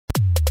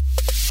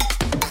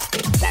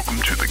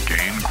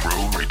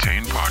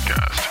Retain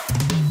podcast.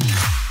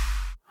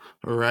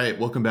 All right,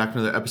 welcome back to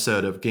another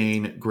episode of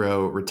Gain,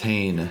 Grow,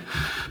 Retain.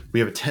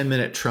 We have a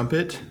 10-minute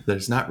trumpet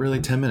that's not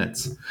really 10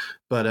 minutes.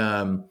 But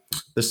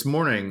this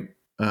morning,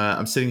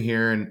 I'm sitting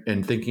here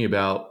and thinking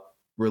about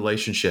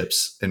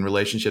relationships and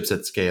relationships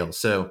at scale.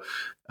 So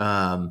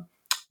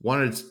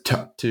wanted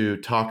to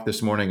talk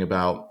this morning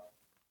about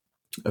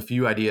a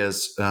few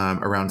ideas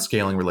around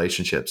scaling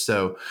relationships.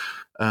 So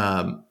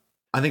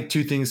I think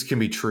two things can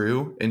be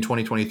true in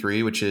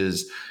 2023, which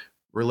is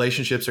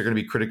relationships are going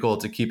to be critical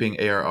to keeping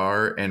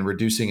ARR and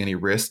reducing any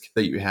risk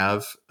that you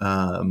have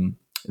in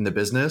the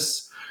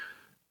business.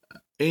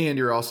 And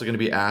you're also going to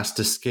be asked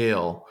to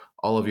scale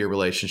all of your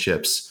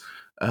relationships,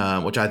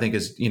 which I think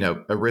is,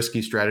 a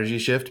risky strategy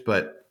shift,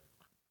 but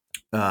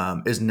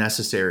is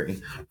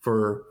necessary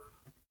for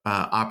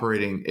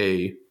operating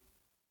a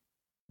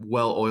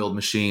well-oiled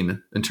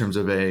machine in terms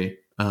of a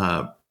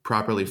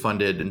properly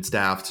funded and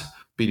staffed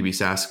B2B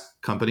SaaS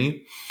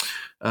company.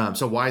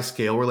 So why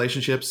scale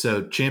relationships?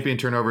 So champion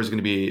turnover is going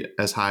to be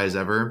as high as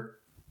ever.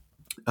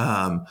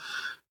 And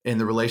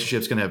the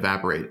relationship's going to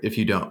evaporate if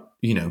you don't,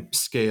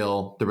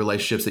 scale the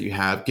relationships that you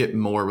have, get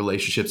more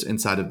relationships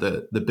inside of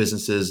the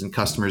businesses and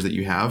customers that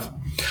you have.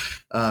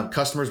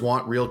 Customers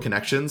want real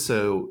connections.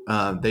 So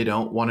they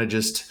don't want to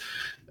just,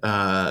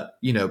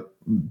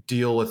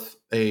 deal with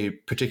a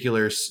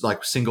particular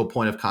single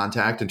point of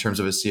contact in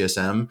terms of a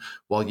CSM.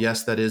 While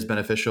yes, that is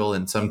beneficial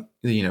in some,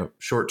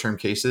 short-term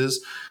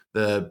cases,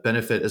 the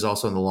benefit is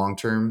also in the long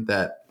term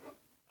that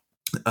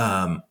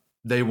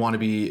they want to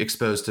be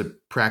exposed to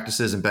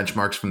practices and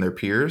benchmarks from their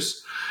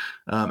peers.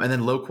 And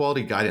then low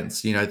quality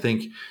guidance. I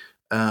think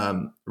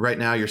right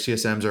now your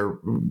CSMs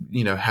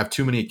are, have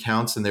too many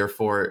accounts, and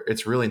therefore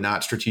it's really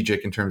not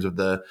strategic in terms of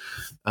the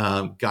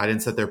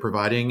guidance that they're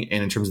providing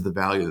and in terms of the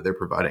value that they're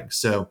providing.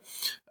 So,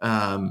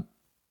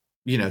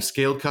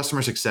 scaled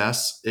customer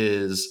success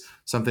is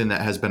something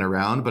that has been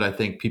around, but I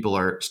think people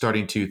are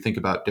starting to think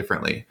about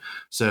differently.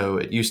 So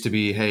it used to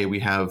be, hey,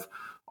 we have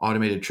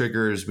automated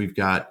triggers. We've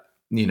got,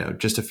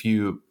 just a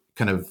few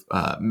kind of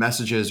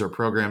messages or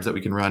programs that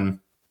we can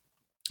run.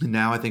 And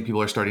now I think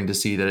people are starting to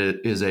see that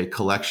it is a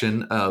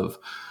collection of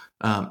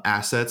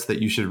assets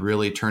that you should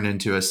really turn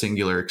into a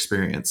singular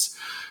experience.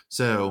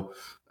 So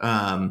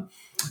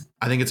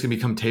I think it's going to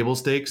become table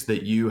stakes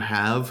that you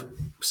have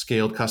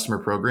scaled customer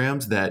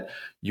programs that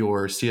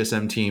your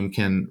CSM team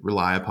can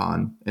rely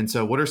upon. And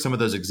so what are some of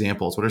those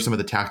examples? What are some of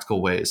the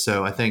tactical ways?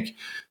 So I think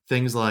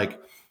things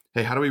like,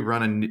 hey, how do we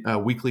run a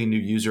weekly new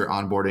user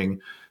onboarding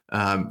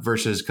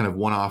versus kind of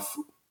one-off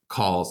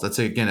calls? That's,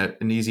 again,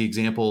 an easy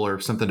example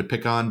or something to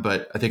pick on,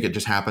 but I think it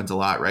just happens a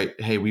lot, right?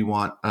 Hey, we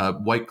want a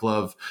white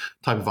glove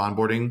type of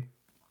onboarding.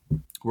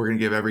 We're going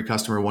to give every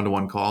customer a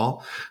one-to-one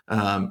call.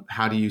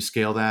 How do you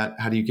scale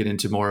that? How do you get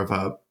into more of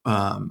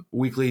a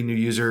weekly new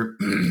user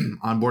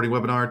onboarding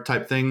webinar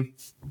type thing?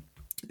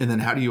 And then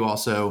how do you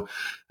also,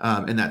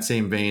 in that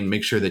same vein,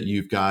 make sure that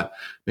you've got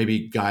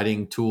maybe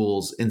guiding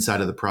tools inside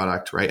of the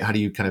product, right? How do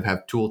you kind of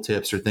have tool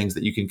tips or things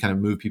that you can kind of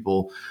move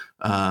people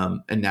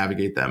and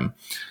navigate them?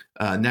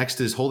 Next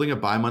is holding a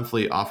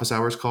bi-monthly office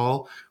hours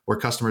call where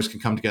customers can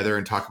come together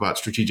and talk about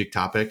strategic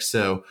topics.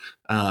 So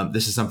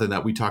this is something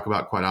that we talk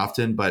about quite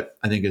often, but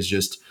I think is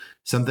just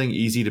something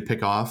easy to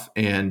pick off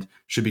and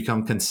should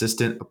become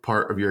consistent a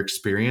part of your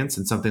experience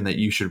and something that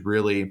you should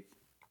really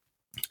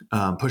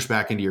push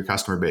back into your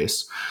customer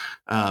base.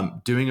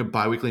 Doing a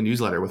biweekly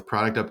newsletter with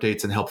product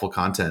updates and helpful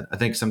content. I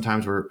think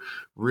sometimes we're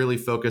really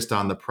focused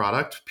on the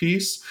product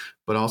piece,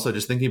 but also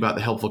just thinking about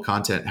the helpful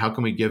content. How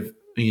can we give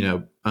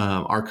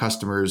our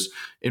customers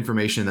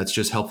information that's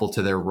just helpful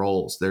to their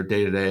roles, their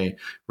day-to-day,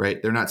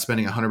 right? They're not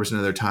spending 100%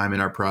 of their time in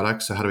our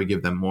product. So how do we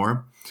give them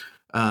more?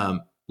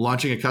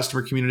 Launching a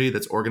customer community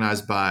that's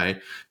organized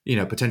by,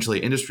 potentially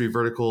industry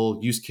vertical,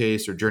 use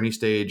case, or journey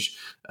stage.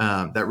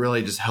 That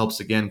really just helps,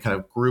 again, kind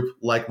of group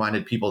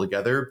like-minded people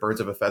together, birds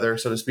of a feather,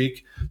 so to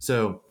speak.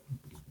 So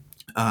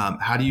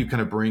how do you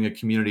kind of bring a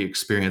community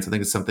experience? I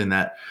think it's something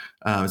that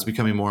is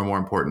becoming more and more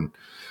important.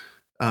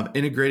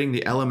 Integrating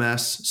the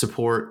LMS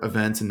support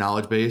events and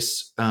knowledge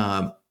base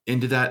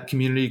into that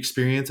community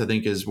experience, I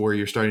think, is where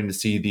you're starting to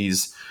see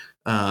these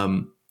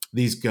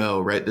go,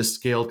 right? This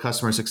scaled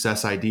customer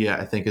success idea,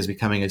 I think, is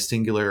becoming a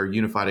singular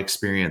unified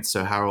experience.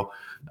 So how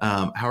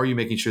are you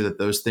making sure that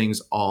those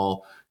things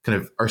all kind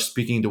of are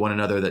speaking to one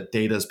another, that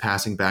data is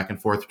passing back and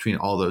forth between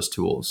all those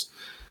tools?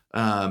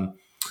 How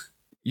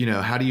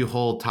do you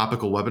hold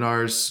topical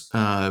webinars?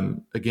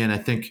 Again, I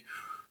think,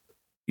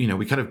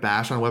 we kind of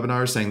bash on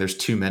webinars saying there's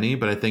too many,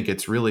 but I think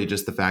it's really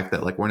just the fact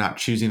that we're not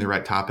choosing the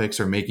right topics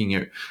or making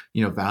it,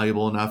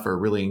 valuable enough or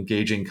really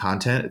engaging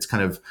content. It's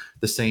kind of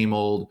the same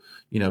old,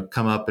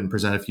 come up and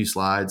present a few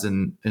slides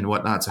and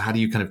whatnot. So how do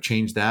you kind of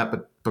change that,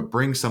 but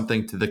bring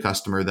something to the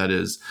customer that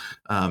is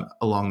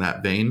along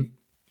that vein?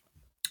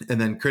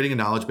 And then creating a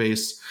knowledge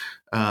base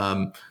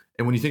and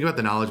And when you think about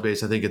the knowledge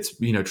base, I think it's,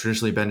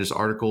 traditionally been just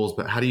articles,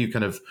 but how do you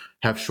kind of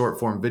have short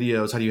form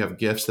videos? How do you have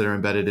GIFs that are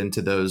embedded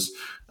into those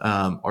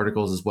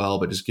articles as well?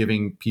 But just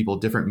giving people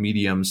different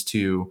mediums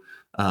to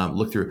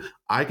look through.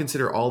 I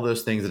consider all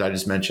those things that I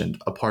just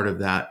mentioned a part of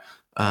that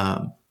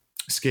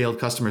scaled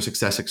customer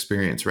success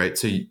experience, right?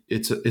 So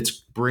it's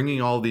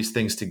bringing all these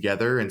things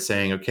together and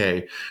saying,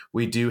 okay,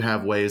 we do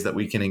have ways that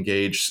we can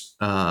engage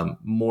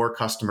more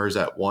customers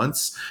at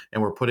once,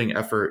 and we're putting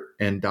effort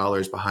and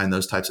dollars behind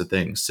those types of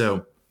things.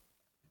 So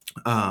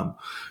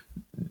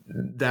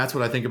that's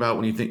what I think about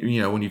when you think,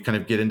 when you kind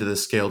of get into the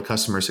scaled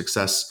customer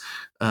success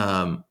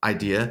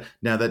idea.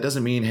 Now, that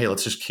doesn't mean, hey,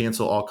 let's just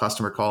cancel all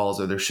customer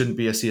calls or there shouldn't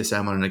be a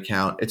CSM on an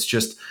account. It's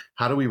just,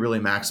 how do we really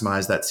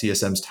maximize that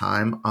CSM's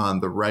time on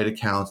the right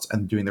accounts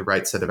and doing the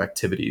right set of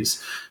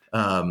activities?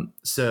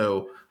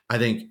 So I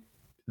think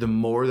the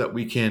more that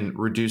we can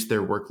reduce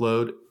their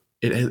workload,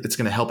 it's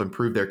going to help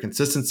improve their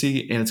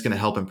consistency, and it's going to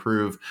help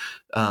improve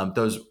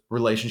those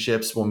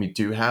relationships when we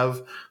do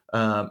have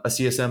a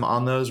CSM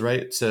on those,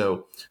 right?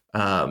 So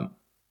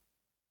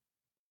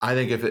I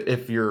think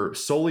if you're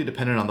solely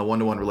dependent on the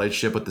one-to-one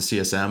relationship with the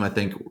CSM, I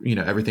think,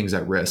 everything's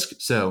at risk.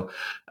 So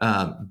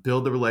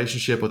build the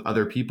relationship with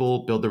other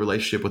people, build the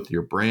relationship with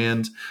your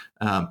brand.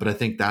 But I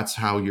think that's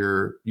how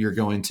you're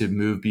going to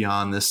move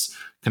beyond this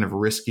kind of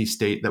risky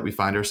state that we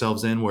find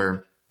ourselves in,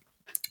 where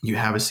you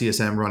have a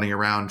CSM running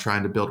around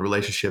trying to build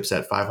relationships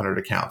at 500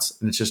 accounts,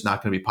 and it's just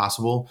not going to be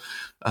possible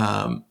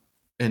and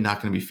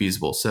not going to be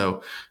feasible.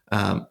 So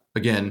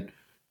again,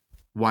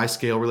 why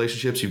scale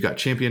relationships? You've got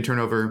champion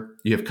turnover,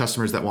 you have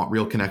customers that want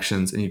real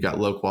connections, and you've got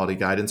low quality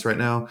guidance right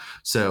now.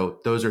 So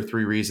those are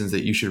 3 reasons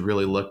that you should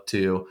really look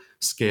to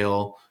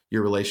scale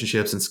your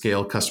relationships and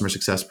scale customer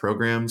success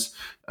programs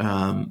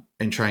and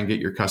try and get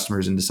your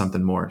customers into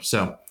something more.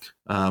 So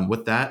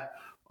with that,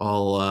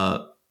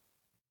 I'll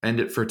end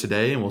it for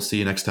today, and we'll see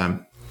you next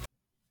time.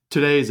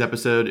 Today's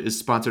episode is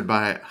sponsored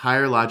by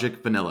Higher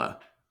Logic Vanilla.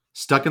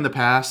 Stuck in the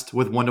past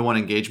with one-to-one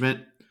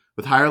engagement?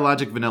 With Higher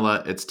Logic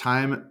Vanilla, it's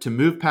time to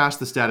move past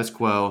the status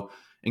quo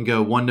and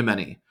go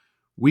one-to-many.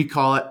 We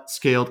call it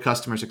scaled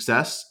customer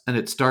success, and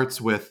it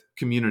starts with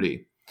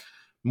community.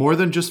 More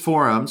than just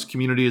forums,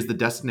 community is the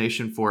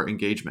destination for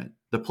engagement,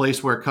 the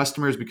place where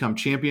customers become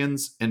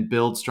champions and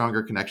build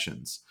stronger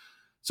connections.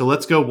 So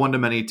let's go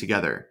one-to-many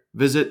together.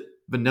 Visit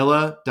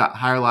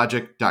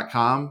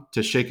vanilla.higherlogic.com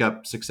to shake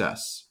up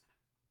success.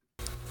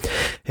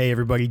 Hey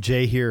everybody,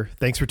 Jay here.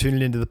 Thanks for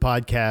tuning into the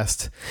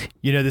podcast.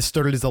 This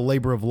started as a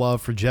labor of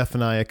love for Jeff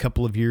and I a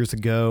couple of years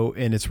ago,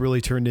 and it's really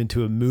turned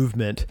into a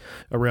movement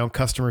around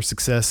customer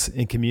success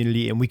and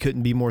community, and we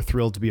couldn't be more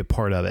thrilled to be a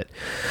part of it.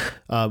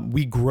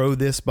 We grow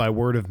this by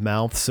word of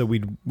mouth, so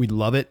we'd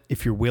love it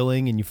if you're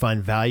willing and you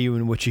find value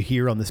in what you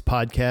hear on this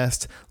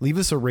podcast. Leave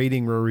us a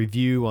rating or a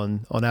review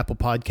on Apple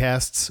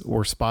Podcasts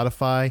or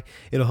Spotify.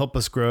 It'll help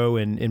us grow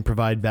and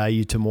provide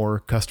value to more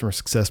customer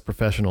success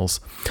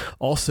professionals.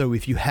 Also,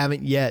 if you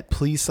haven't yet,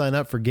 please sign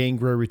up for Gain,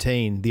 Grow,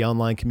 Retain, the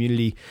online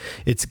community.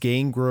 It's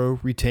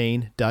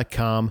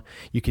gaingrowretain.com.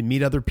 You can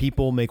meet other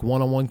people, make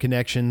one-on-one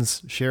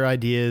connections, share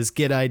ideas,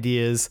 get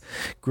ideas,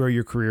 grow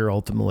your career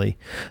ultimately.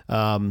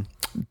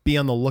 Be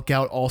on the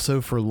lookout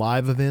also for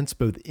live events,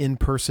 both in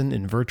person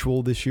and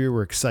virtual this year.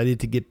 We're excited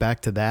to get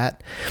back to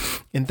that.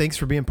 And thanks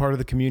for being part of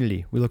the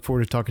community. We look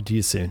forward to talking to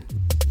you soon.